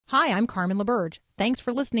Hi, I'm Carmen LaBerge. Thanks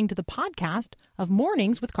for listening to the podcast of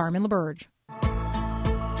Mornings with Carmen LaBerge.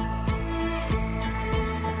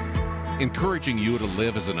 Encouraging you to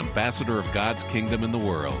live as an ambassador of God's kingdom in the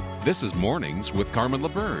world. This is Mornings with Carmen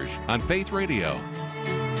LaBerge on Faith Radio.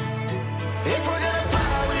 If we're gonna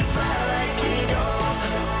fly, we fly like eagles.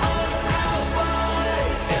 Arms out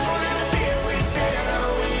wide. If we're gonna fear, we fear no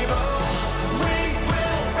evil. We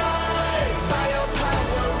will rise. By your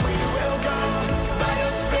power, we will go. By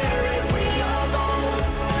your spirit, we are bold.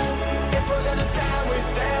 If we're gonna stand, we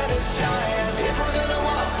stand as giants. If we're gonna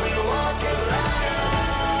walk, we walk as lions.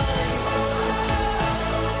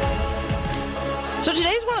 So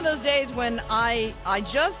today's one of those days when I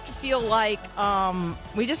just feel like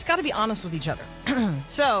we just got to be honest with each other.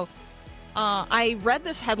 So I read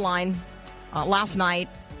this headline last night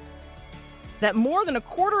that more than a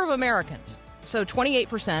quarter of Americans, so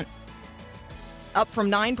 28%, up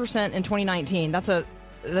from 9% in 2019. That's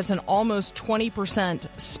an almost 20%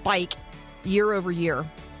 spike year over year.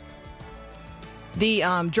 The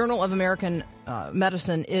Journal of American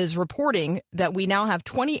Medicine is reporting that we now have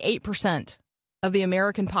 28% of the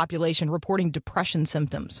American population reporting depression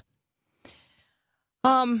symptoms.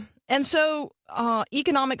 And so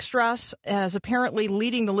economic stress is apparently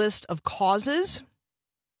leading the list of causes,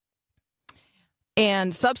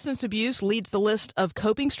 and substance abuse leads the list of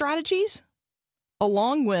coping strategies,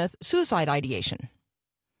 along with suicide ideation.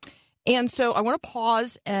 And so I want to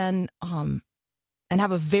pause and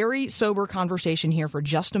have a very sober conversation here for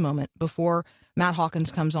just a moment before Matt Hawkins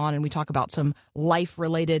comes on and we talk about some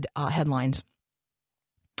life-related headlines.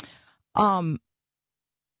 And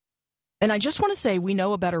I just want to say we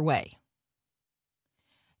know a better way.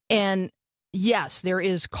 And yes, there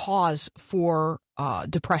is cause for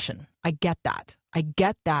depression. I get that. I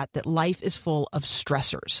get that life is full of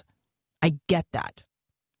stressors. I get that.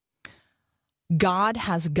 God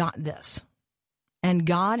has got this. And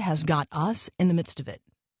God has got us in the midst of it.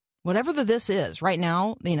 Whatever the this is, right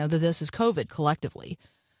now, the this is COVID collectively.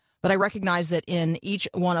 But I recognize that in each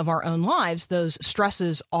one of our own lives, those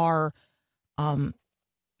stresses are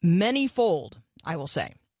many-fold, I will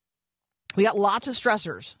say. We got lots of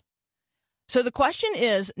stressors. So the question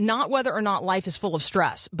is not whether or not life is full of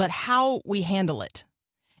stress, but how we handle it.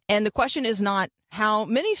 And the question is not how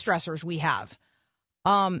many stressors we have.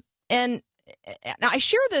 And I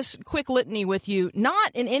share this quick litany with you,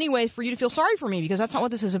 not in any way for you to feel sorry for me, because that's not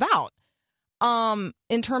what this is about,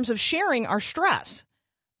 in terms of sharing our stress.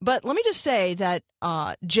 But let me just say that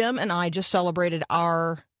Jim and I just celebrated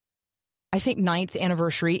our, I think, 9th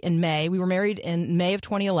anniversary in May. We were married in May of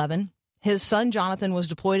 2011. His son, Jonathan, was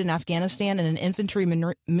deployed in Afghanistan in an infantry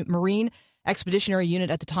Marine expeditionary unit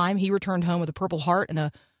at the time. He returned home with a Purple Heart and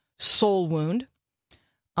a soul wound.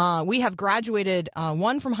 We have graduated,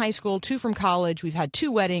 1 from high school, 2 from college. We've had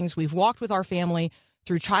 2 weddings. We've walked with our family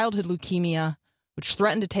through childhood leukemia, which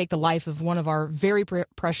threatened to take the life of one of our very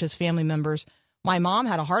precious family members. My mom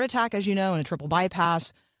had a heart attack, as you know, and a triple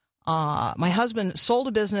bypass. My husband sold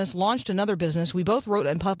a business, launched another business. We both wrote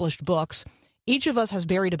and published books. Each of us has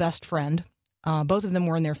buried a best friend. Both of them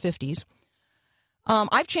were in their 50s.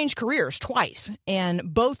 I've changed careers twice, and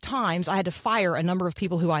both times I had to fire a number of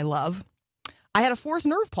people who I love. I had a 4th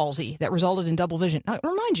nerve palsy that resulted in double vision. Now,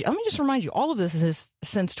 let me just remind you, all of this is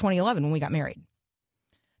since 2011 when we got married.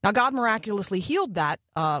 Now, God miraculously healed that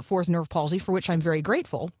 4th nerve palsy, for which I'm very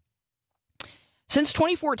grateful. Since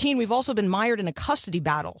 2014, we've also been mired in a custody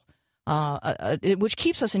battle, which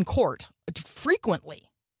keeps us in court frequently.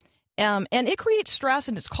 And it creates stress,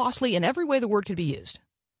 and it's costly in every way the word could be used.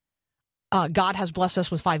 God has blessed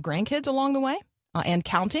us with 5 grandkids along the way, and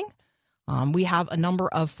counting. We have a number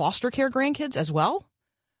of foster care grandkids as well.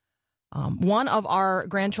 One of our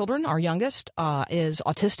grandchildren, our youngest, is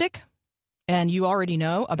autistic. And you already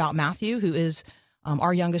know about Matthew, who is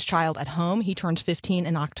our youngest child at home. He turns 15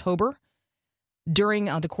 in October. During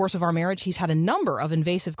the course of our marriage, he's had a number of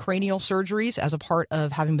invasive cranial surgeries as a part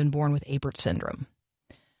of having been born with Apert syndrome.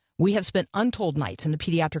 We have spent untold nights in the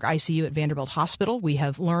pediatric ICU at Vanderbilt Hospital. We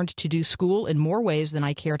have learned to do school in more ways than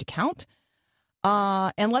I care to count.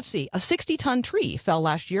 And let's see, a 60-ton tree fell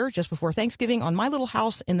last year just before Thanksgiving on my little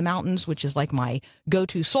house in the mountains, which is like my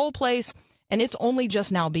go-to soul place, and it's only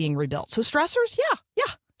just now being rebuilt. So stressors?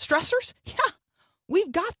 Yeah. Stressors? Yeah.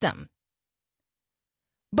 We've got them.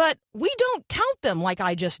 But we don't count them like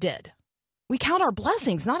I just did. We count our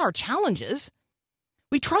blessings, not our challenges.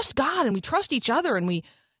 We trust God and we trust each other, and we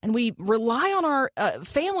rely on our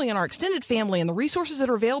family and our extended family and the resources that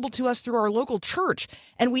are available to us through our local church.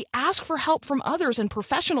 And we ask for help from others and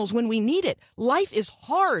professionals when we need it. Life is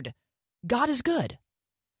hard. God is good.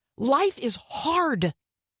 Life is hard.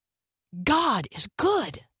 God is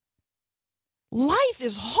good. Life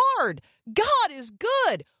is hard. God is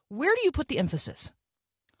good. Where do you put the emphasis?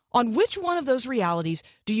 On which one of those realities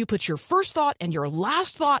do you put your first thought and your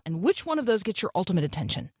last thought, and which one of those gets your ultimate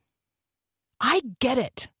attention? I get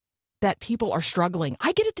it that people are struggling.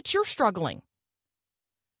 I get it that you're struggling.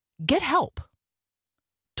 Get help.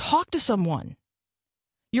 Talk to someone.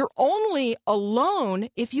 You're only alone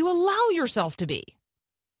if you allow yourself to be.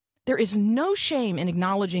 There is no shame in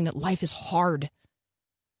acknowledging that life is hard.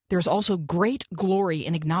 There's also great glory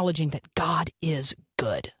in acknowledging that God is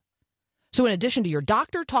good. So in addition to your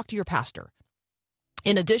doctor, talk to your pastor.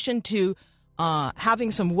 In addition to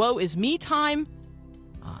having some woe is me time,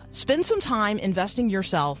 spend some time investing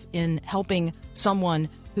yourself in helping someone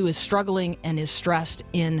who is struggling and is stressed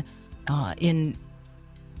in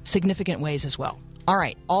significant ways as well. All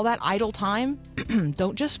right, all that idle time,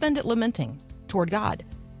 don't just spend it lamenting toward God.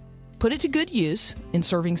 Put it to good use in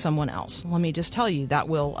serving someone else. Let me just tell you, that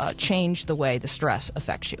will change the way the stress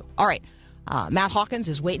affects you. All right, Matt Hawkins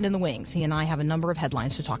is waiting in the wings. He and I have a number of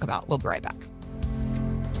headlines to talk about. We'll be right back.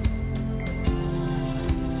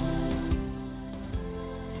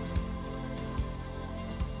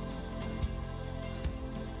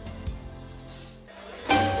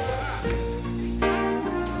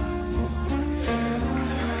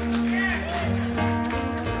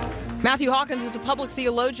 Matthew Hawkins is a public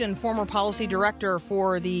theologian, former policy director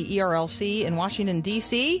for the ERLC in Washington,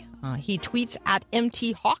 D.C. He tweets at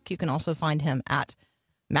MTHawk. You can also find him at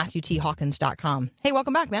MatthewTHawkins.com. Hey,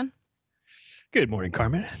 welcome back, man. Good morning,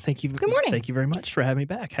 Carmen. Thank you. Good morning. Thank you very much for having me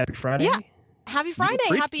back. Happy Friday. Yeah. Happy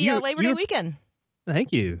Friday. Happy Labor Day weekend.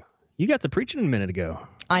 Thank you. You got to preaching a minute ago.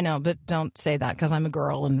 I know, but don't say that because I'm a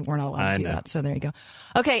girl and we're not allowed to do that. So there you go.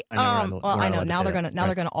 Okay. I know. Now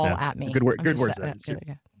they're gonna all at me. Good words.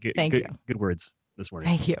 Thank you. Good words this morning.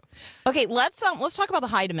 Thank you. Okay, let's talk about the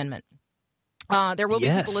Hyde Amendment. There will be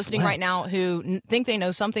people listening right now who think they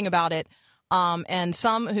know something about it, and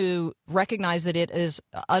some who recognize that it is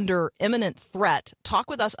under imminent threat. Talk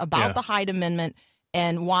with us about the Hyde Amendment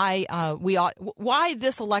and why why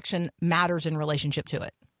this election matters in relationship to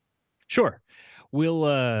it. Sure. We'll.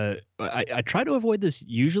 I try to avoid this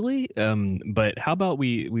usually, but how about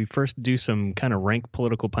we first do some kind of rank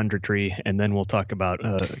political punditry, and then we'll talk about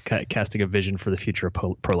casting a vision for the future of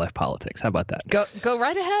pro-life politics. How about that? Go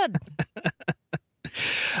right ahead.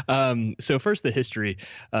 So first, the history.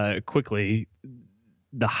 Quickly,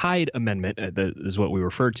 the Hyde Amendment is what we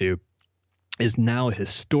refer to, is now a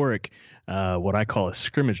historic, what I call a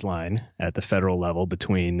scrimmage line at the federal level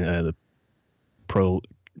between the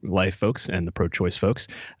pro-life folks and the pro-choice folks.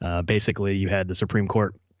 Basically, you had the Supreme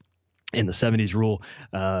Court in the 70s rule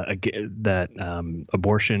that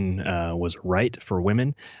abortion was right for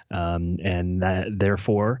women, and that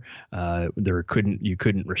therefore you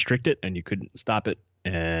couldn't restrict it and you couldn't stop it.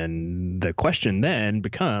 And the question then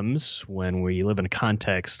becomes, when we live in a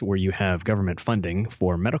context where you have government funding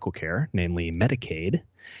for medical care, namely Medicaid,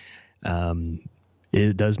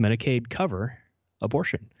 does Medicaid cover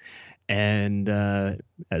abortion? And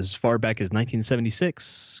as far back as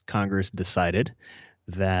 1976, Congress decided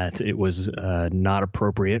that it was not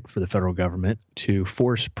appropriate for the federal government to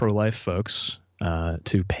force pro-life folks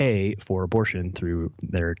to pay for abortion through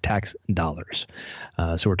their tax dollars.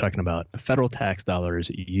 So we're talking about federal tax dollars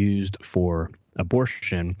used for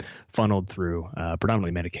abortion funneled through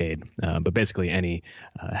predominantly Medicaid, but basically any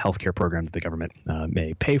healthcare program that the government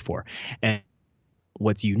may pay for. And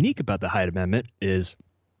what's unique about the Hyde Amendment is,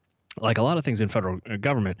 like a lot of things in federal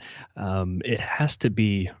government, it has to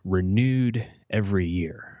be renewed every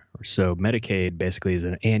year. So Medicaid basically is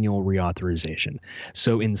an annual reauthorization.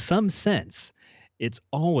 So in some sense, it's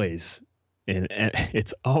always an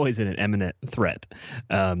imminent threat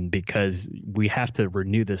because we have to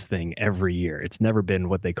renew this thing every year. It's never been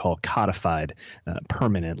what they call codified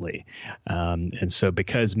permanently. And so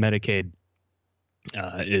because Medicaid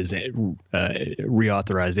is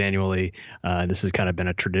reauthorized annually, this has kind of been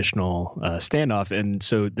a traditional standoff. And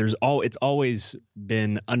so it's always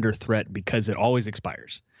been under threat because it always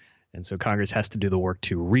expires. And so Congress has to do the work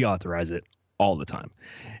to reauthorize it all the time.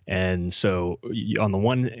 And so on the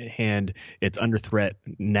one hand, it's under threat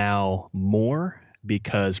now more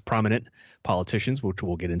because prominent politicians, which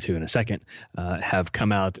we'll get into in a second, have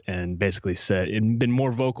come out and basically said and been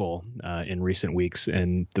more vocal in recent weeks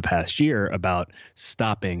and the past year about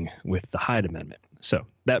stopping with the Hyde Amendment. So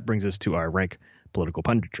that brings us to our rank political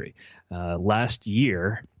punditry. Last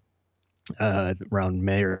year, around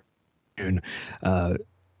May or June,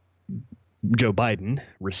 Joe Biden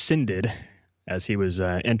rescinded, as he was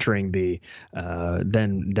entering the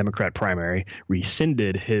then Democrat primary,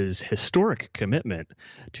 rescinded his historic commitment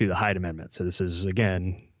to the Hyde Amendment. So this is,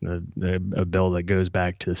 again, a bill that goes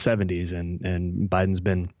back to the 70s, and Biden's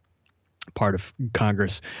been part of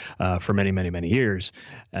Congress for many, many, many years.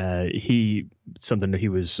 Something that he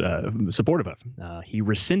was supportive of. He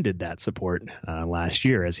rescinded that support last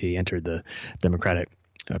year as he entered the Democratic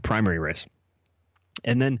primary race.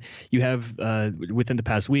 And then you have, within the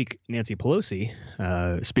past week, Nancy Pelosi,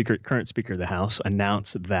 current Speaker of the House,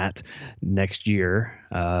 announced that next year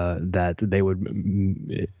that they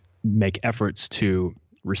would make efforts to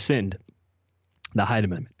rescind the Hyde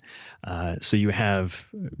Amendment. So you have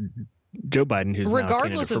Joe Biden, who's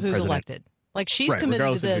regardless now of who's president. elected. Like, she's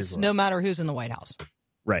committed to this no matter who's in the White House.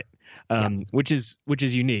 Right. Which is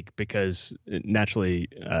unique because naturally,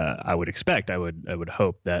 I would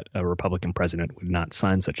hope that a Republican president would not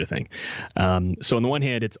sign such a thing. So on the one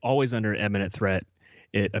hand, it's always under imminent threat.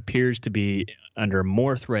 It appears to be under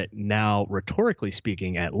more threat now, rhetorically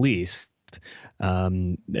speaking, at least.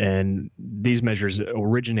 And these measures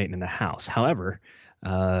originate in the House. However,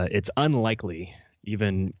 it's unlikely,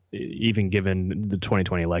 even given the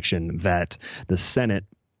 2020 election, that the Senate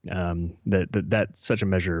that such a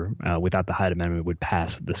measure without the Hyde Amendment would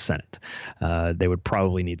pass the Senate. They would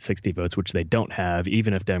probably need 60 votes, which they don't have,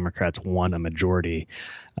 even if Democrats won a majority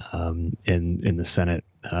in the Senate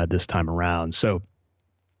this time around. So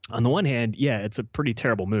on the one hand, yeah, it's a pretty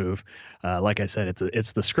terrible move. Like I said,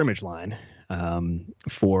 it's the scrimmage line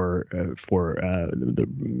for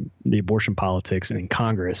the abortion politics in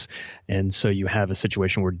Congress, and so you have a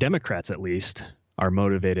situation where Democrats, at least, are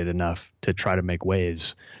motivated enough to try to make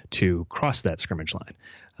waves to cross that scrimmage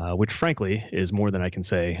line, which frankly is more than I can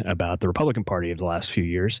say about the Republican Party of the last few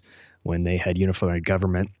years when they had unified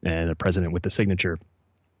government and a president with the signature.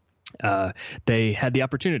 They had the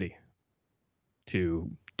opportunity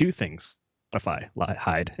to do things, modify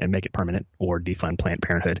Hyde and make it permanent, or defund Planned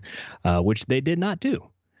Parenthood, which they did not do.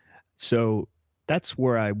 So that's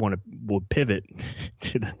where I will pivot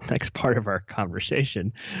to the next part of our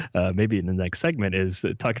conversation, maybe in the next segment, is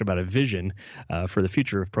talking about a vision for the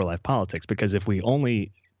future of pro-life politics. Because if we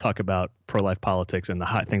only talk about pro-life politics and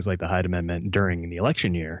things like the Hyde Amendment during the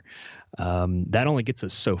election year, that only gets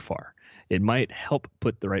us so far. It might help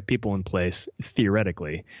put the right people in place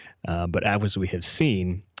theoretically, but as we have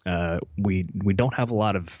seen, we don't have a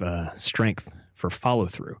lot of strength for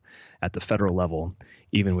follow-through at the federal level,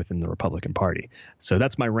 even within the Republican Party. So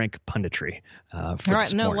that's my rank punditry. All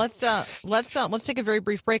right, let's take a very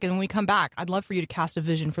brief break, and when we come back, I'd love for you to cast a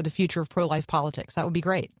vision for the future of pro-life politics. That would be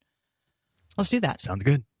great. Let's do that. Sounds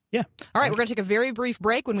good. Yeah. All right, we're going to take a very brief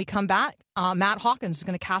break. When we come back, Matt Hawkins is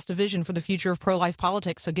going to cast a vision for the future of pro-life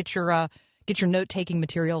politics. So get your note-taking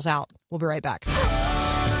materials out. We'll be right back.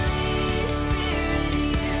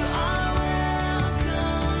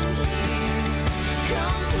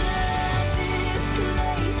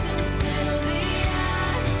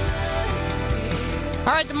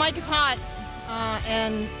 All right, the mic is hot,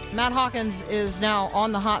 and Matt Hawkins is now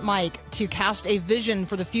on the hot mic to cast a vision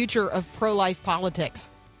for the future of pro-life politics.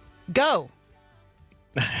 Go.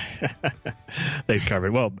 Thanks,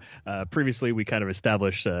 Carmen. Well, previously we kind of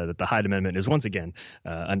established that the Hyde Amendment is once again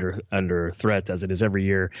under threat, as it is every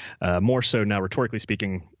year. More so now, rhetorically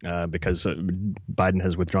speaking, because Biden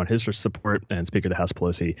has withdrawn his support, and Speaker of the House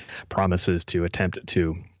Pelosi promises to attempt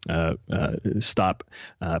to stop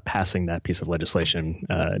passing that piece of legislation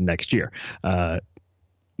next year.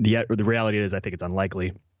 The reality is, I think it's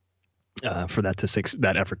unlikely for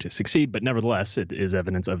that effort to succeed, but nevertheless, it is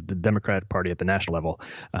evidence of the Democrat Party at the national level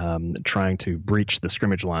trying to breach the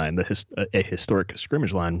scrimmage line, a historic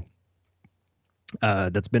scrimmage line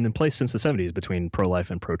that's been in place since the 70s between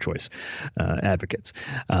pro-life and pro-choice advocates.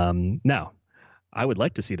 Now, I would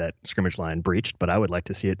like to see that scrimmage line breached, but I would like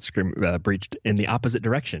to see it breached in the opposite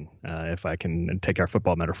direction, if I can take our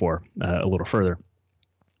football metaphor a little further.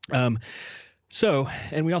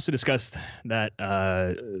 And we also discussed that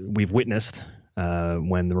we've witnessed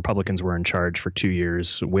when the Republicans were in charge for 2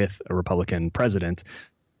 years with a Republican president,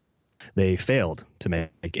 they failed to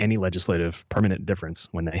make any legislative permanent difference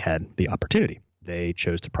when they had the opportunity. They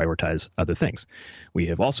chose to prioritize other things. We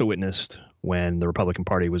have also witnessed when the Republican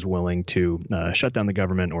Party was willing to shut down the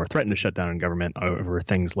government or threaten to shut down government over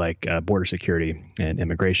things like border security and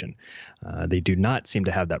immigration. They do not seem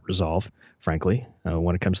to have that resolve, frankly,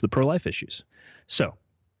 when it comes to the pro-life issues. So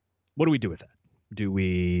what do we do with that? Do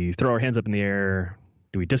we throw our hands up in the air?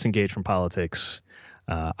 Do we disengage from politics?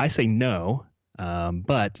 I say no,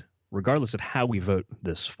 but regardless of how we vote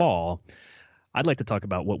this fall, I'd like to talk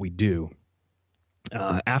about what we do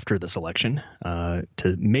after this election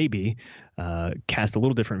to maybe cast a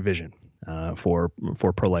little different vision for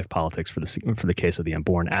pro-life politics for the case of the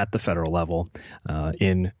unborn at the federal level,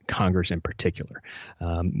 in Congress in particular.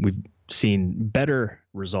 We've seen better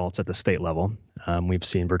results at the state level. We've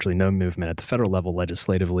seen virtually no movement at the federal level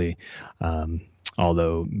legislatively,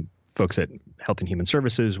 although folks at Health and Human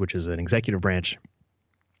Services, which is an executive branch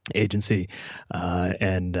agency,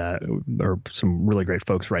 and are some really great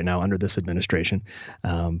folks right now under this administration.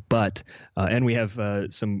 But we have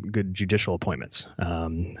some good judicial appointments.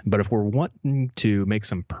 But if we're wanting to make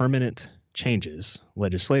some permanent changes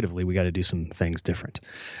legislatively, we got to do some things different.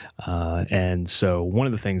 And so one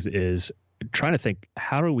of the things is trying to think,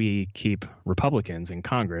 how do we keep Republicans in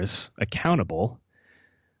Congress accountable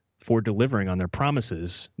for delivering on their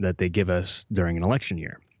promises that they give us during an election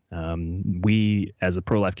year? We, as a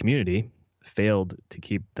pro-life community, failed to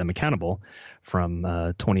keep them accountable from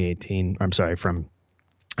 2017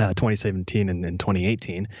 and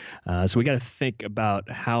 2018. So we got to think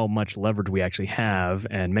about how much leverage we actually have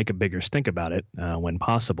and make a bigger stink about it when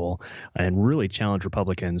possible, and really challenge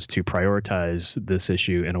Republicans to prioritize this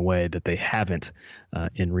issue in a way that they haven't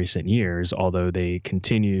in recent years, although they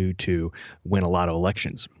continue to win a lot of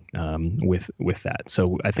elections with that.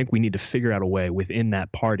 So I think we need to figure out a way within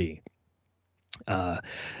that party to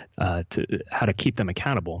how to keep them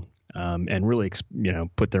accountable and really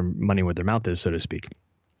put their money where their mouth is, so to speak.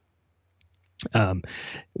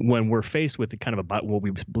 When we're faced with what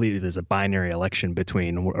we believe is a binary election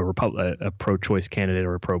between a pro-choice candidate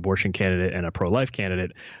or a pro-abortion candidate and a pro-life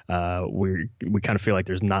candidate, we kind of feel like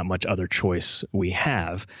there's not much other choice we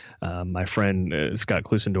have. My friend Scott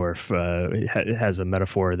Klusendorf has a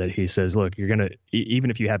metaphor that he says, look, even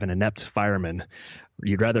if you have an inept fireman,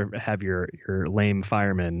 you'd rather have your lame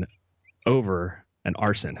fireman over an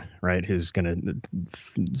arson, right, who's going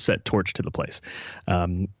to set torch to the place,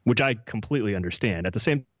 which I completely understand. At the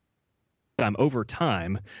same time, over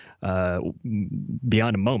time,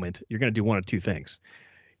 beyond a moment, you're going to do one of two things.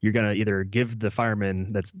 You're going to either give the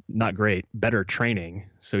fireman that's not great better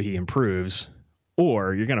training so he improves,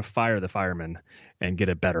 or you're going to fire the fireman and get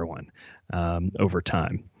a better one over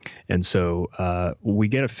time. And so we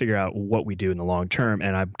got to figure out what we do in the long term.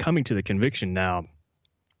 And I'm coming to the conviction now,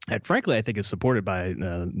 and frankly, I think is supported by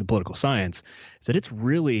the political science, is that it's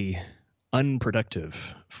really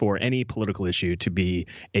unproductive for any political issue to be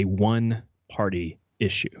a one-party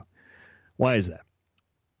issue. Why is that?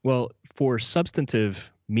 Well, for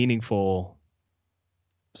substantive, meaningful,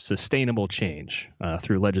 sustainable change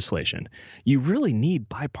through legislation, you really need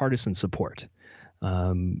bipartisan support.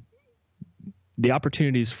 The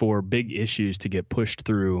opportunities for big issues to get pushed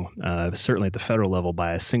through, certainly at the federal level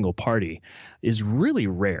by a single party, is really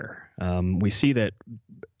rare. We see that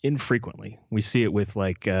infrequently. We see it with the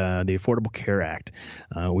Affordable Care Act.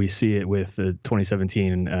 We see it with the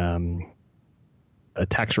 2017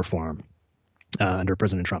 tax reform under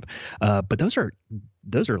President Trump. But those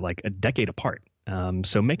are like a decade apart.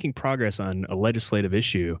 So making progress on a legislative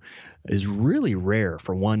issue is really rare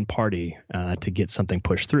for one party to get something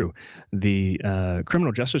pushed through. The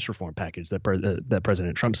criminal justice reform package that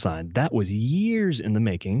President Trump signed, that was years in the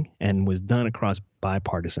making and was done across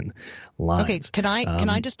bipartisan lines. Okay, can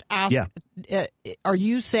I just ask? Yeah. Are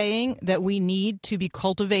you saying that we need to be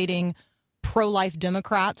cultivating pro-life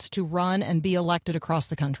Democrats to run and be elected across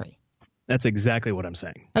the country? That's exactly what I'm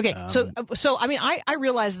saying. Okay, so I mean, I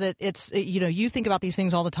realize that it's, you think about these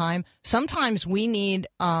things all the time. Sometimes we need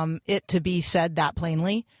it to be said that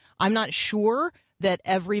plainly. I'm not sure that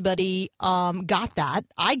everybody got that.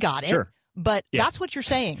 I got it. Sure. But that's what you're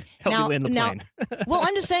saying. Help me land the plane. Well,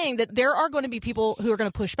 I'm just saying that there are going to be people who are going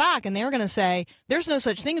to push back, and they're going to say there's no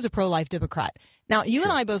such thing as a pro-life Democrat. Now, you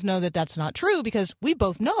and I both know that that's not true because we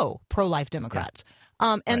both know pro-life Democrats.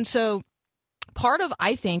 And so part of,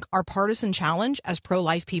 I think, our partisan challenge as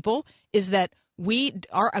pro-life people is that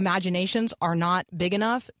our imaginations are not big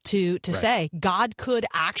enough to say God could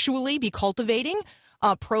actually be cultivating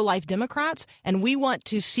pro-life Democrats, and we want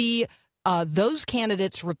to see those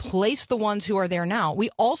candidates replace the ones who are there now. We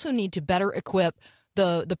also need to better equip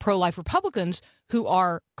the pro-life Republicans who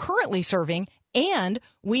are currently serving, and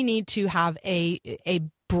we need to have a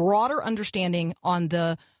broader understanding on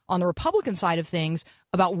the Republican side of things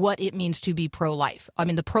about what it means to be pro-life. I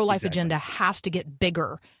mean, the pro-life agenda has to get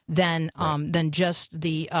bigger than just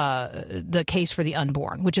the case for the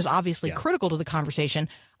unborn, which is obviously critical to the conversation.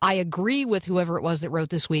 I agree with whoever it was that wrote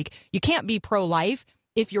this week. You can't be pro-life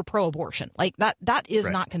if you're pro-abortion. Like that is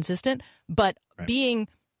not consistent. But being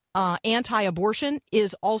anti-abortion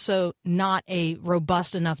is also not a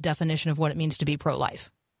robust enough definition of what it means to be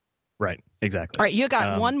pro-life. Right. Exactly. All right. You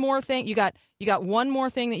got one more thing. You got one more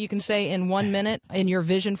thing that you can say in 1 minute in your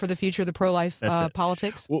vision for the future of the pro-life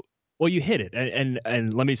politics. Well, you hit it,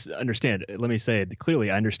 and let me understand. Let me say it clearly.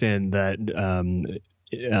 I understand that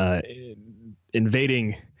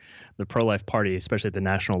invading the pro-life party, especially at the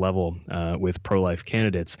national level with pro-life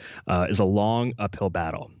candidates, is a long uphill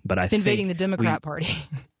battle. But I invading think the Democrat Party.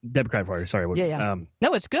 Democrat Party. Sorry. Yeah.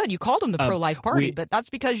 No, it's good. You called them the pro-life party, but that's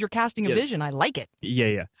because you're casting a vision. I like it.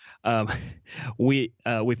 Yeah. We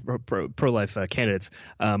with pro-life candidates,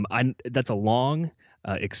 that's a long,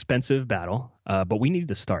 expensive battle, but we need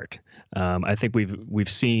to start. I think we've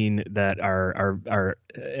seen that our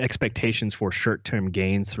expectations for short-term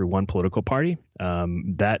gains through one political party,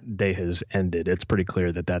 that day has ended. It's pretty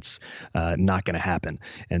clear that that's not going to happen,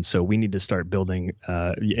 and so we need to start building.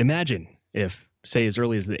 Imagine if, say, as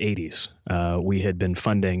early as the 80s, we had been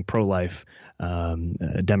funding pro-life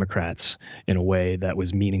Democrats in a way that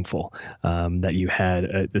was meaningful, that you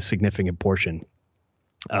had a significant portion.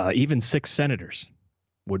 Even 6 senators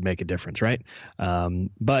would make a difference, right?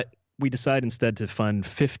 But we decided instead to fund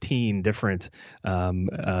 15 different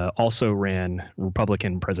also ran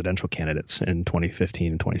Republican presidential candidates in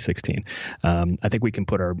 2015 and 2016. I think we can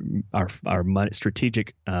put our money,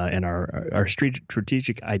 strategic and our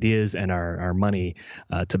strategic ideas and our money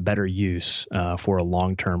to better use for a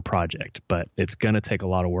long-term project. But it's going to take a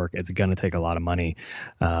lot of work. It's going to take a lot of money,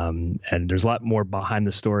 and there's a lot more behind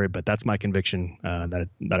the story. But that's my conviction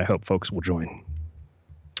that I hope folks will join.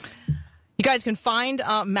 You guys can find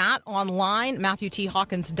Matt online,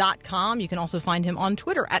 MatthewTHawkins.com. You can also find him on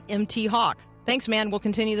Twitter at MTHawk. Thanks, man. We'll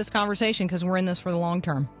continue this conversation because we're in this for the long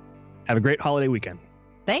term. Have a great holiday weekend.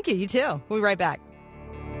 Thank you. You too. We'll be right back.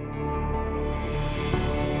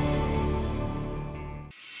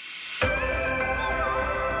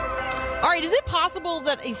 All right. Is it possible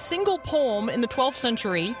that a single poem in the 12th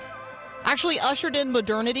century actually ushered in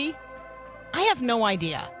modernity? I have no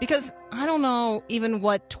idea, because I don't know even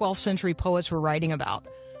what 12th century poets were writing about.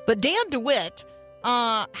 But Dan DeWitt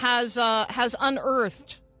has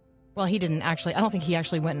unearthed, well, he didn't actually, I don't think he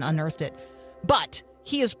actually went and unearthed it, but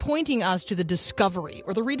he is pointing us to the discovery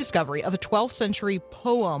or the rediscovery of a 12th century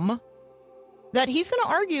poem that he's going to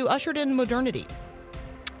argue ushered in modernity.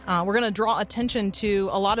 We're going to draw attention to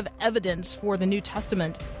a lot of evidence for the New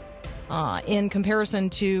Testament in comparison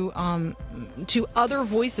to other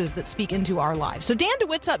voices that speak into our lives. So Dan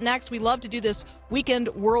DeWitt's up next. We love to do this weekend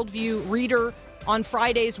worldview reader on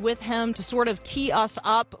Fridays with him to sort of tee us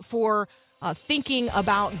up for thinking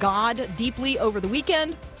about God deeply over the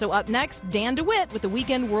weekend. So up next, Dan DeWitt with the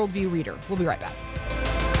weekend worldview reader. We'll be right back.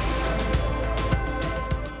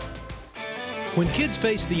 When kids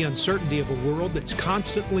face the uncertainty of a world that's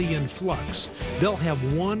constantly in flux, they'll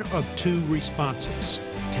have one of 2 responses: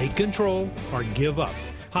 take control or give up.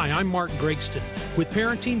 Hi, I'm Mark Gregston with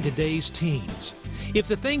Parenting Today's Teens. If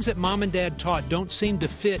the things that mom and dad taught don't seem to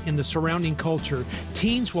fit in the surrounding culture,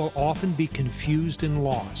 teens will often be confused and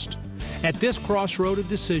lost. At this crossroad of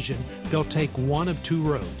decision, they'll take one of 2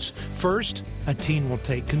 roads. First, a teen will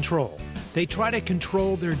take control. They try to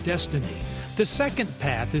control their destiny. The second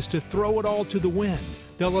path is to throw it all to the wind.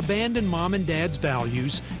 They'll abandon mom and dad's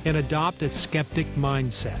values and adopt a skeptic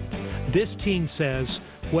mindset. This teen says,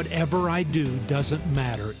 whatever I do doesn't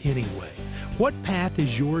matter anyway. What path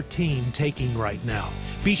is your teen taking right now?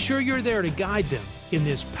 Be sure you're there to guide them in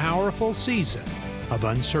this powerful season of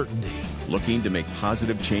uncertainty. Looking to make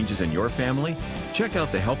positive changes in your family? Check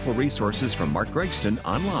out the helpful resources from Mark Gregston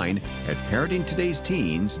online at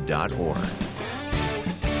parentingtodaysteens.org.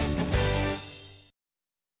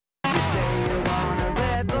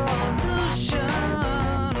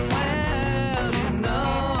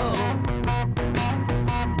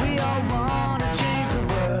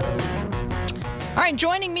 All right,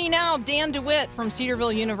 joining me now, Dan DeWitt from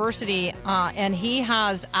Cedarville University, and he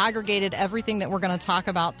has aggregated everything that we're going to talk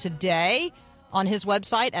about today on his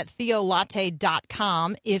website at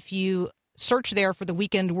theolatte.com. If you search there for the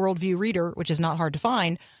Weekend Worldview Reader, which is not hard to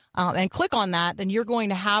find, and click on that, then you're going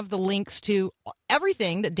to have the links to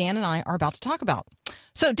everything that Dan and I are about to talk about.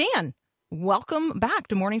 So, Dan, welcome back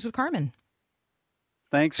to Mornings with Carmen.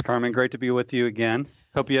 Thanks, Carmen. Great to be with you again.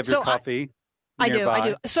 Hope you have your coffee. I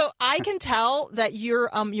do. So I can tell that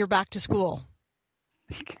you're back to school.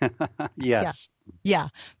 Yes. Yeah,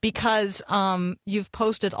 because you've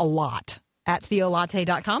posted a lot at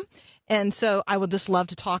theolatte.com. And so I would just love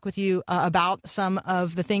to talk with you about some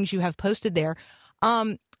of the things you have posted there.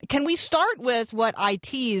 Can we start with what I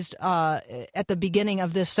teased at the beginning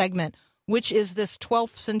of this segment, which is this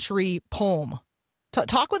 12th century poem?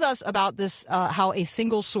 Talk with us about this, how a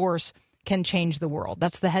single source can change the world.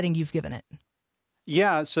 That's the heading you've given it.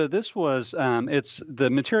 Yeah, so this was, it's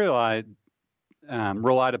the material I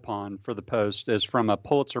relied upon for the post is from a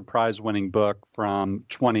Pulitzer Prize-winning book from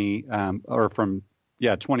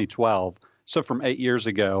 2012, so from 8 years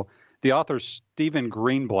ago. The author Stephen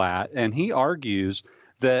Greenblatt, and he argues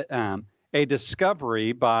that a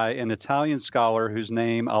discovery by an Italian scholar whose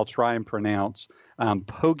name I'll try and pronounce,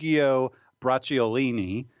 Poggio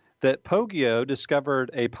Bracciolini, that Poggio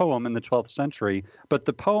discovered a poem in the 12th century, but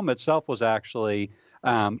the poem itself was actually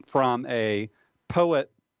from a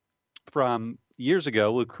poet from years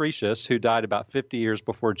ago, Lucretius, who died about 50 years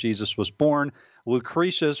before Jesus was born.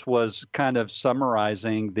 Lucretius was kind of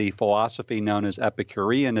summarizing the philosophy known as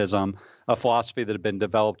Epicureanism, a philosophy that had been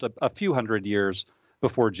developed a few hundred years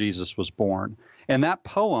before Jesus was born. And that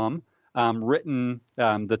poem, written,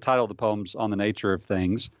 the title of the poem's On the Nature of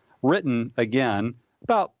Things, written, again,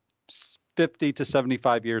 about 50 to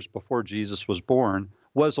 75 years before Jesus was born,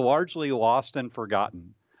 was largely lost and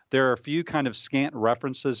forgotten. There are a few kind of scant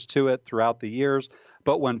references to it throughout the years,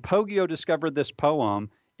 but when Poggio discovered this poem,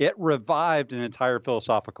 it revived an entire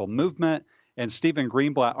philosophical movement, and Stephen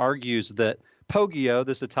Greenblatt argues that Poggio,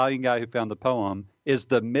 this Italian guy who found the poem, is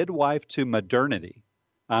the midwife to modernity,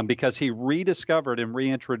 because he rediscovered and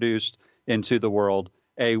reintroduced into the world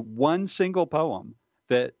one single poem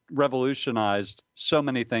that revolutionized so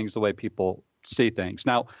many things the way people see things.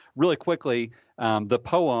 Now, really quickly, the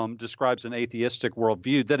poem describes an atheistic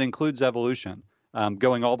worldview that includes evolution,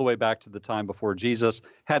 going all the way back to the time before Jesus,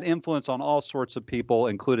 had influence on all sorts of people,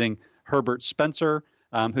 including Herbert Spencer,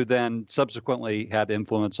 who then subsequently had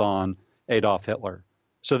influence on Adolf Hitler.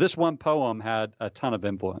 So this one poem had a ton of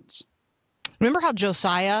influence. Remember how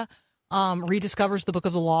Josiah rediscovers the Book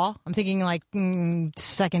of the Law? I'm thinking like 2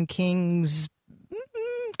 Kings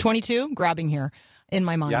 22, grabbing here in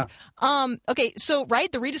my mind. Yeah. Okay, so,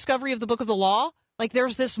 right, the rediscovery of the Book of the Law, like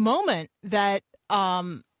there's this moment that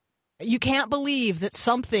you can't believe that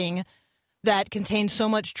something that contains so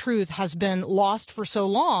much truth has been lost for so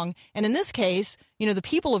long. And in this case, the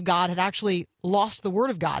people of God had actually lost the Word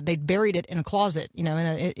of God. They'd buried it in a closet,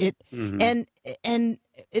 and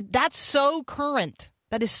that's so current.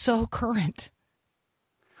 That is so current.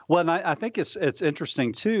 Well, and I think it's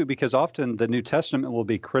interesting, too, because often the New Testament will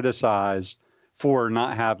be criticized for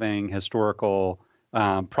not having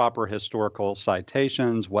proper historical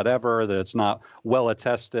citations, whatever, that it's not well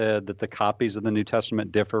attested, that the copies of the New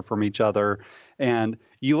Testament differ from each other. And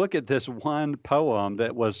you look at this one poem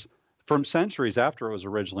that was from centuries after it was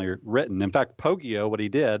originally written. In fact, Poggio, what he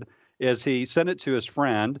did is he sent it to his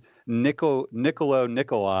friend, Niccolo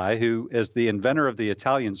Nicolai, who is the inventor of the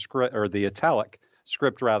Italian script, or the Italic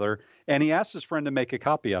script, rather, and he asked his friend to make a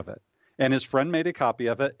copy of it. And his friend made a copy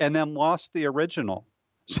of it and then lost the original.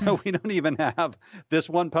 So we don't even have this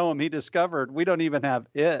one poem he discovered. We don't even have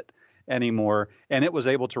it anymore. And it was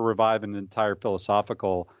able to revive an entire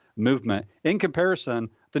philosophical movement. In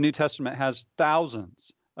comparison, the New Testament has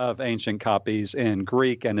thousands of ancient copies in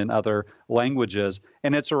Greek and in other languages.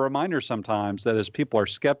 And it's a reminder sometimes that as people are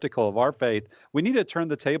skeptical of our faith, we need to turn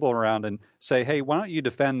the table around and say, hey, why don't you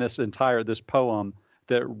defend this poem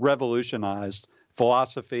that revolutionized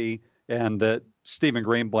philosophy and that Stephen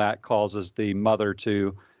Greenblatt calls as the midwife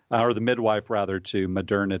to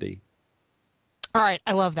modernity. All right.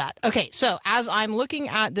 I love that. Okay. So as I'm looking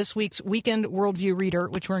at this week's Weekend Worldview Reader,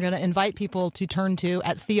 which we're going to invite people to turn to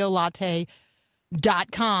at theolatte.com,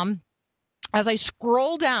 as I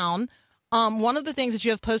scroll down, one of the things that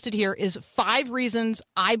you have posted here is 5 reasons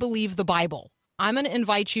I believe the Bible. I'm going to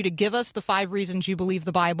invite you to give us the 5 reasons you believe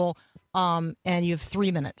the Bible, and you have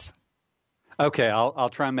 3 minutes. Okay, I'll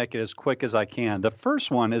try and make it as quick as I can. The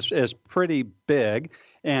first one is pretty big,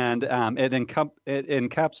 and it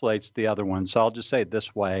encapsulates the other one. So I'll just say it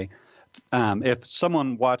this way. If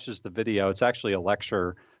someone watches the video, it's actually a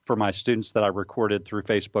lecture for my students that I recorded through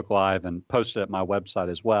Facebook Live and posted at my website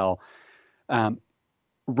as well.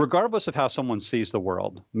 Regardless of how someone sees the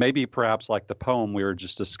world, maybe perhaps like the poem we were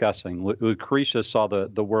just discussing, Lucretius saw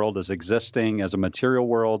the world as existing as a material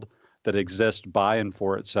world that exists by and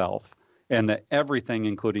for itself, and that everything,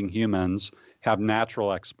 including humans, have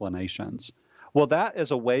natural explanations. Well, that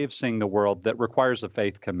is a way of seeing the world that requires a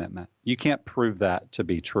faith commitment. You can't prove that to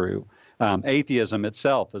be true. Atheism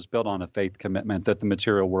itself is built on a faith commitment that the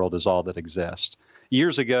material world is all that exists.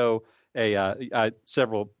 Years ago, probably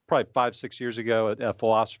 5-6 years ago, a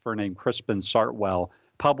philosopher named Crispin Sartwell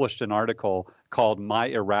published an article called My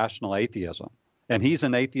Irrational Atheism. And he's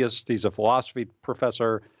an atheist, he's a philosophy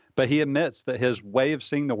professor, but he admits that his way of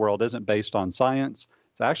seeing the world isn't based on science.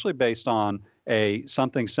 It's actually based on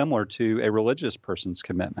something similar to a religious person's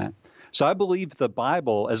commitment. So I believe the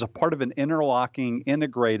Bible is a part of an interlocking,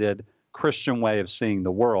 integrated Christian way of seeing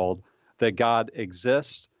the world, that God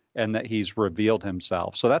exists and that he's revealed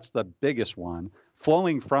himself. So that's the biggest one.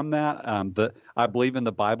 Flowing from that, I believe in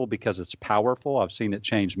the Bible because it's powerful. I've seen it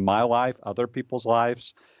change my life, other people's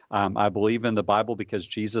lives. I believe in the Bible because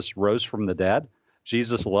Jesus rose from the dead.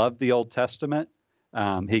 Jesus loved the Old Testament.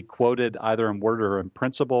 He quoted either in word or in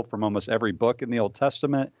principle from almost every book in the Old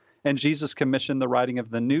Testament. And Jesus commissioned the writing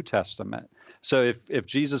of the New Testament. So if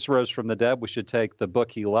Jesus rose from the dead, we should take the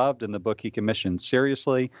book he loved and the book he commissioned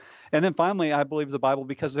seriously. And then finally, I believe the Bible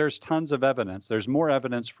because there's tons of evidence. There's more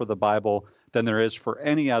evidence for the Bible than there is for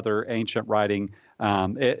any other ancient writing.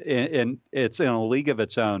 It's in a league of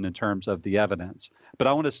its own in terms of the evidence. But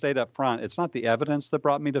I want to state up front, it's not the evidence that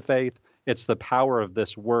brought me to faith. It's the power of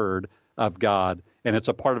this word of God, and it's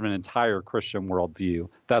a part of an entire Christian worldview.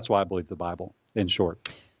 That's why I believe the Bible, in short.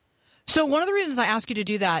 So one of the reasons I ask you to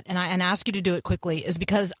do that, and I ask you to do it quickly, is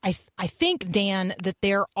because I think, Dan, that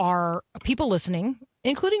there are people listening,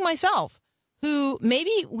 including myself, who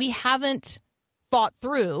maybe we haven't thought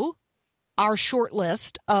through our short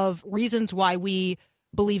list of reasons why we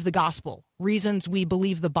believe the gospel, reasons we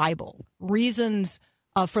believe the Bible, reasons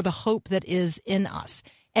for the hope that is in us.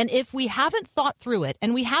 And if we haven't thought through it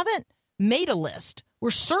and we haven't made a list,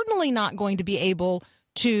 we're certainly not going to be able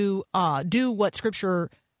to do what Scripture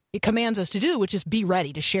it commands us to do, which is be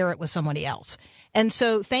ready to share it with somebody else. And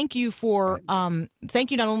so thank you not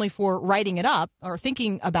only for writing it up or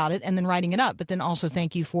thinking about it and then writing it up, but then also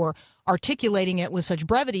thank you for articulating it with such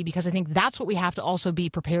brevity, because I think that's what we have to also be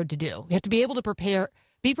prepared to do. We have to be able to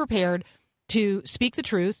be prepared to speak the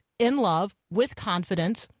truth in love, with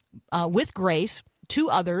confidence, with grace to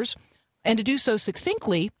others, and to do so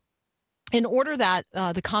succinctly in order that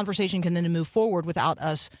the conversation can then move forward without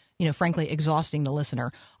us, frankly, exhausting the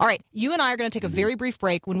listener. All right, you and I are going to take a very brief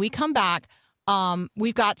break. When we come back,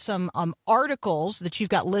 we've got some articles that you've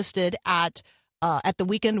got listed at the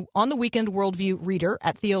weekend on the Weekend Worldview Reader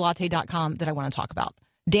at theolatte.com that I want to talk about.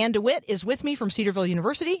 Dan DeWitt is with me from Cedarville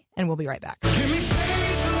University, and we'll be right back. Give me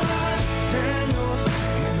faith like Daniel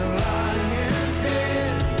in the lion's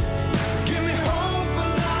den. Give me hope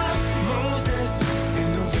like Moses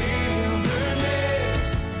in the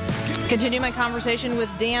wilderness. Continue my conversation with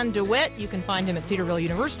Dan DeWitt. You can find him at Cedarville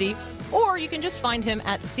University, or you can just find him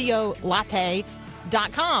at theolatte.com.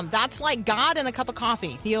 That's like God and a cup of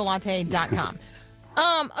coffee, theolatte.com.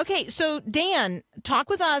 Okay, so Dan, talk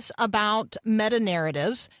with us about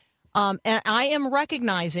meta-narratives. And I am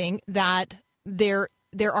recognizing that there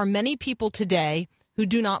are many people today who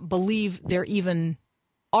do not believe there even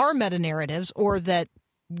are meta-narratives, or that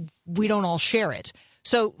we don't all share it.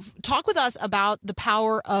 So talk with us about the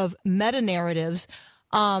power of meta-narratives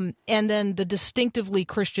and then the distinctively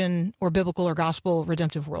Christian or biblical or gospel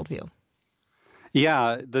redemptive worldview.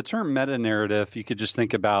 Yeah, the term meta-narrative, you could just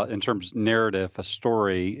think about in terms of narrative, a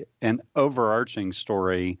story, an overarching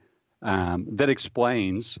story that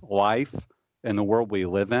explains life and the world we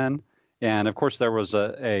live in. And of course, there was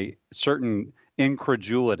a certain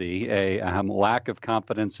incredulity, a lack of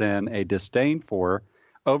confidence in, a disdain for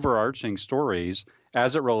overarching stories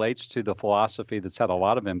as it relates to the philosophy that's had a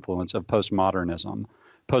lot of influence of postmodernism.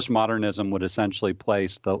 Postmodernism would essentially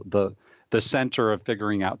place the center of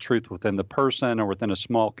figuring out truth within the person or within a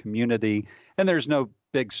small community. And there's no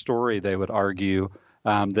big story, they would argue,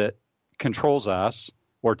 that controls us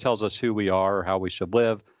or tells us who we are or how we should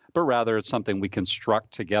live, but rather it's something we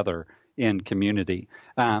construct together in community.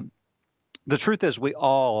 The truth is we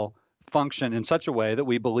all function in such a way that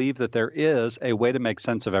we believe that there is a way to make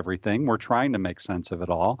sense of everything. We're trying to make sense of it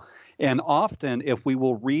all. And often, if we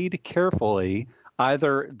will read carefully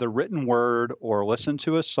either the written word or listen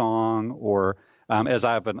to a song, or as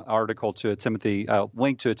I have an article to a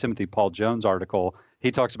link to a Timothy Paul Jones article,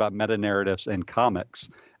 he talks about meta-narratives in comics.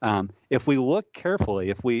 If we look carefully,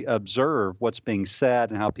 if we observe what's being said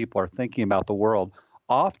and how people are thinking about the world,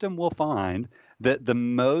 often we'll find that the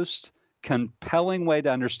most compelling way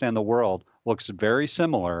to understand the world looks very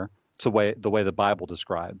similar to the way the Bible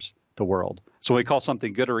describes the world. So we call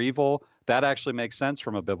something good or evil, that actually makes sense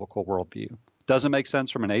from a biblical worldview. Doesn't make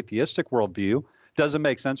sense from an atheistic worldview. Doesn't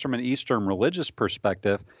make sense from an Eastern religious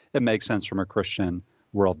perspective. It makes sense from a Christian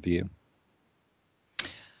worldview.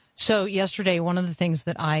 So yesterday, one of the things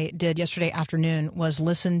that I did yesterday afternoon was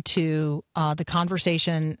listen to the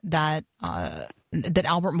conversation that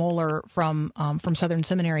Albert Mohler from Southern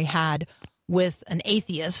Seminary had with an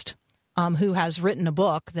atheist who has written a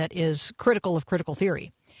book that is critical of critical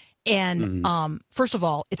theory. And first of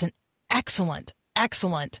all, it's an excellent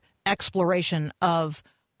exploration of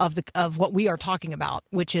what we are talking about,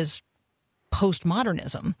 which is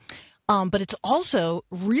postmodernism. But it's also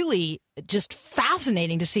really just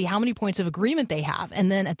fascinating to see how many points of agreement they have.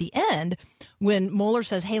 And then at the end, when Mueller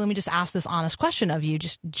says, hey, let me just ask this honest question of you,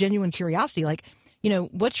 just genuine curiosity, like,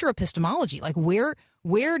 what's your epistemology? Like, where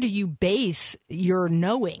do you base your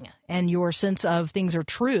knowing and your sense of things are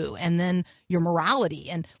true, and then your morality,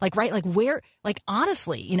 and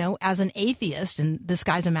honestly, as an atheist, and this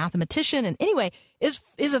guy's a mathematician, and anyway, is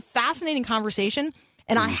a fascinating conversation.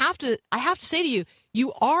 And I have to say to you,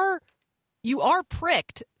 you are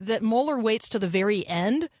pricked that Mueller waits to the very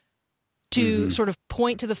end to sort of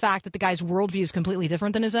point to the fact that the guy's worldview is completely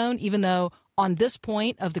different than his own, even though on this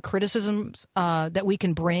point of the criticisms that we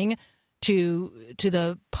can bring to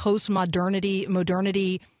the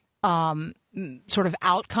modernity sort of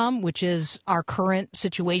outcome, which is our current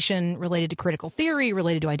situation related to critical theory,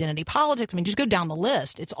 related to identity politics. I mean, just go down the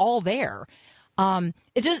list. It's all there.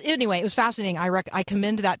 It was fascinating. I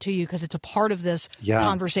commend that to you because it's a part of this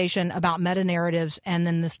conversation about meta narratives and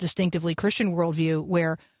then this distinctively Christian worldview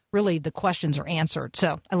where really the questions are answered.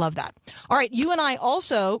 So I love that. All right. You and I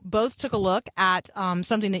also both took a look at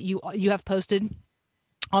something that you have posted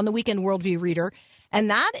on the Weekend Worldview Reader. And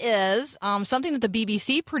that is something that the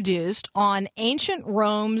BBC produced on ancient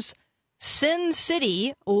Rome's Sin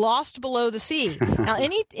City, lost below the sea. Now,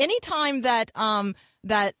 any time that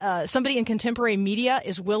somebody in contemporary media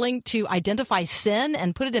is willing to identify sin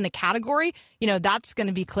and put it in a category, that's going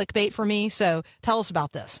to be clickbait for me. So tell us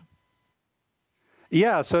about this.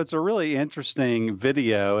 Yeah, so it's a really interesting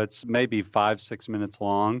video. It's maybe 5-6 minutes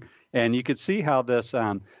long, and you could see how this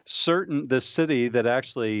this city that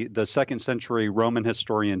actually the 2nd century Roman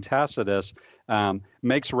historian Tacitus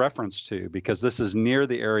makes reference to, because this is near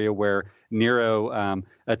the area where Nero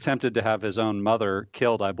attempted to have his own mother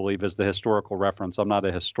killed, I believe, is the historical reference. I'm not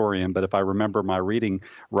a historian, but if I remember my reading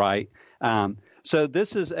right. So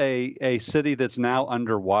this is a city that's now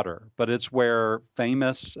underwater, but it's where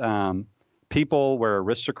famous people, where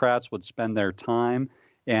aristocrats would spend their time.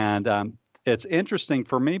 And it's interesting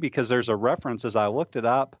for me because there's a reference, as I looked it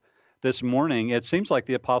up this morning, it seems like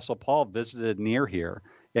the Apostle Paul visited near here.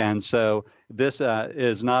 And so this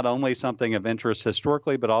is not only something of interest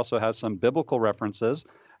historically, but also has some biblical references.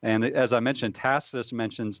 And as I mentioned, Tacitus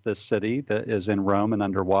mentions this city that is in Rome and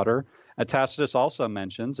underwater. Tacitus also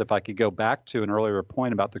mentions, if I could go back to an earlier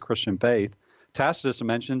point about the Christian faith, Tacitus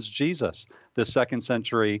mentions Jesus. The 2nd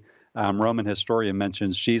century Roman historian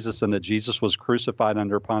mentions Jesus and that Jesus was crucified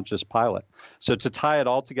under Pontius Pilate. So to tie it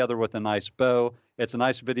all together with a nice bow, it's a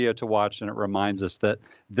nice video to watch, and it reminds us that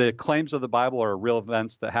the claims of the Bible are real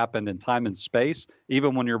events that happened in time and space.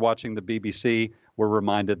 Even when you're watching the BBC, we're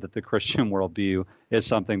reminded that the Christian worldview is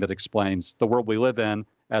something that explains the world we live in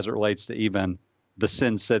as it relates to even the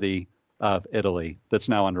Sin City of Italy that's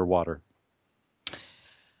now underwater.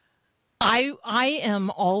 I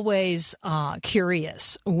am always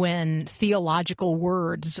curious when theological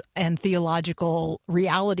words and theological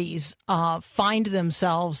realities find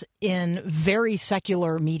themselves in very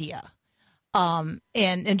secular media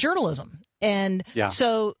and journalism. And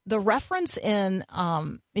so the reference in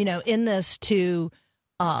this to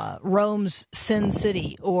Rome's Sin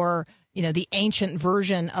City, or the ancient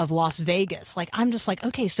version of Las Vegas, like I'm just like,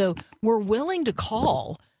 okay, so we're willing to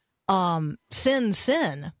call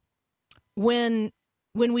sin when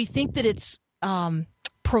we think that it's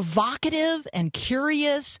provocative and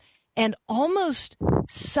curious and almost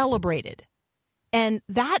celebrated. And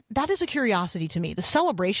that is a curiosity to me, the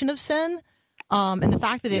celebration of sin, and the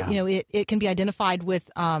fact that it can be identified with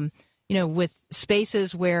with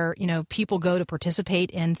spaces where people go to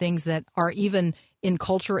participate in things that are even in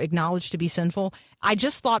culture acknowledged to be sinful. I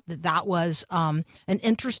just thought that was an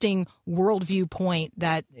interesting worldview point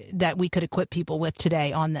that we could equip people with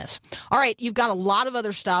today on this. All right, you've got a lot of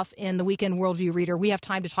other stuff in the Weekend Worldview Reader. We have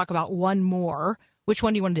time to talk about one more. Which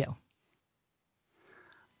one do you want to do?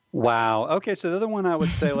 Wow. Okay, so the other one I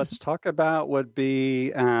would say let's talk about would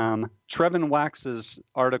be Trevin Wax's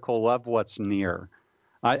article, Love What's Near.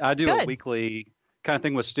 I do a weekly kind of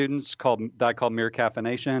thing with students called Mere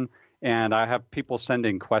Caffeination, and I have people send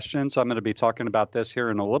in questions. So I'm going to be talking about this here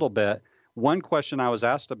in a little bit. One question I was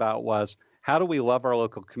asked about was, how do we love our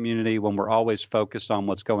local community when we're always focused on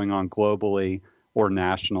what's going on globally or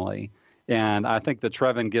nationally? And I think that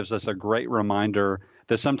Trevin gives us a great reminder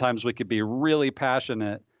that sometimes we could be really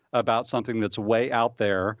passionate about something that's way out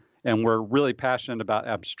there, and we're really passionate about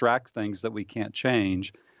abstract things that we can't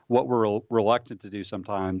change. What we're reluctant to do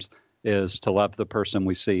sometimes is to love the person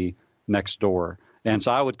we see next door. And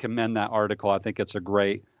so I would commend that article. I think it's a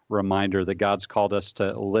great reminder that God's called us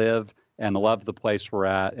to live and love the place we're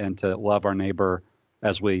at, and to love our neighbor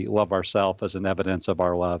as we love ourselves as an evidence of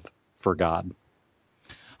our love for God.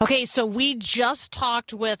 Okay, so we just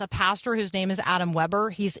talked with a pastor whose name is Adam Weber.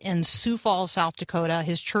 He's in Sioux Falls, South Dakota.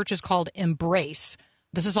 His church is called Embrace.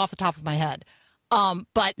 This is off the top of my head.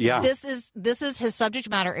 But this is his subject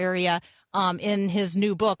matter area in his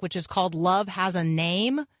new book, which is called Love Has a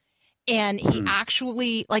Name. And he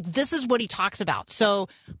actually, like, this is what he talks about. So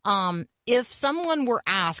if someone were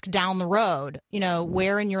asked down the road,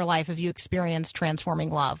 where in your life have you experienced transforming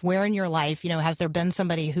love? Where in your life, has there been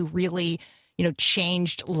somebody who really,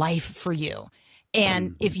 changed life for you?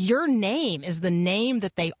 And if your name is the name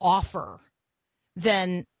that they offer,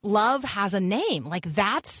 then love has a name. Like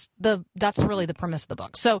that's really the premise of the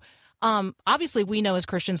book. So obviously we know as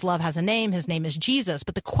Christians, love has a name. His name is Jesus.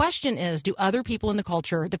 But the question is, do other people in the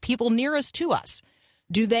culture, the people nearest to us,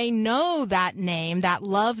 do they know that name, that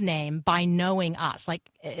love name, by knowing us? Like,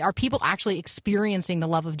 are people actually experiencing the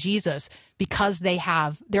love of Jesus because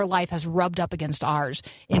their life has rubbed up against ours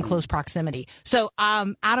in close proximity? So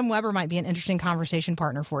Adam Weber might be an interesting conversation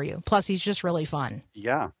partner for you. Plus, he's just really fun.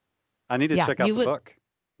 Yeah. I need to check out the book.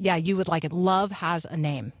 Yeah, you would like it. Love Has a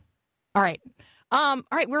Name. All right.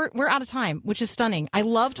 We're out of time, which is stunning. I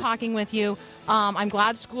love talking with you. I'm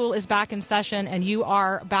glad school is back in session and you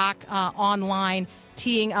are back online,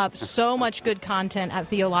 teeing up so much good content at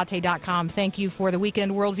theolatte.com. Thank you for the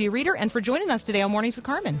Weekend Worldview Reader and for joining us today on Mornings with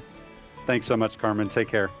Carmen. Thanks so much, Carmen. Take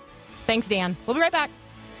care. Thanks, Dan. We'll be right back.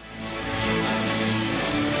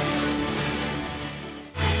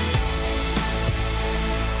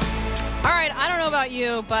 All right, I don't know about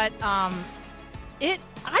you, but I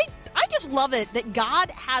just love it that God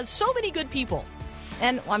has so many good people.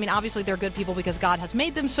 And, obviously they're good people because God has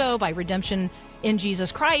made them so by redemption in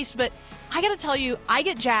Jesus Christ. But I got to tell you, I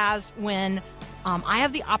get jazzed when I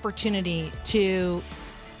have the opportunity to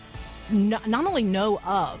not only know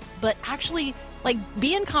of, but actually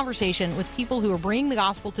be in conversation with people who are bringing the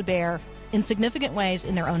gospel to bear in significant ways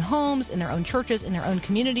in their own homes, in their own churches, in their own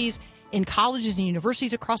communities, in colleges and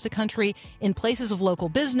universities across the country, in places of local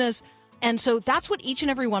business. And so that's what each and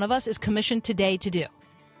every one of us is commissioned today to do.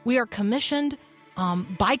 We are commissioned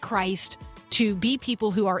by Christ to be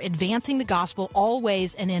people who are advancing the gospel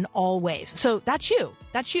always and in all ways. So that's you.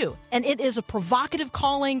 That's you. And it is a provocative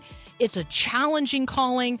calling. It's a challenging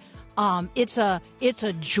calling. It's a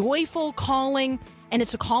joyful calling. And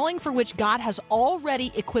it's a calling for which God has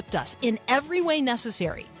already equipped us in every way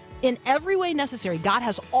necessary. In every way necessary, God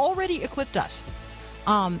has already equipped us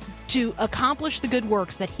to accomplish the good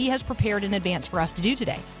works that he has prepared in advance for us to do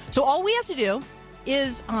today. So all we have to do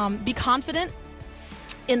is be confident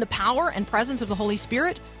in the power and presence of the Holy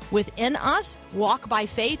Spirit within us, walk by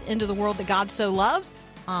faith into the world that God so loves,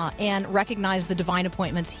 and recognize the divine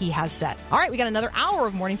appointments he has set. All right, we got another hour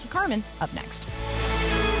of Mornings with Carmen up next.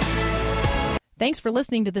 Thanks for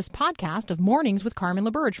listening to this podcast of Mornings with Carmen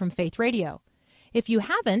LaBerge from Faith Radio. If you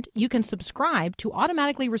haven't, you can subscribe to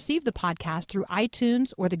automatically receive the podcast through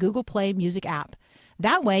iTunes or the Google Play Music app.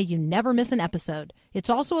 That way, you never miss an episode. It's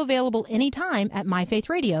also available anytime at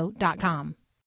myfaithradio.com.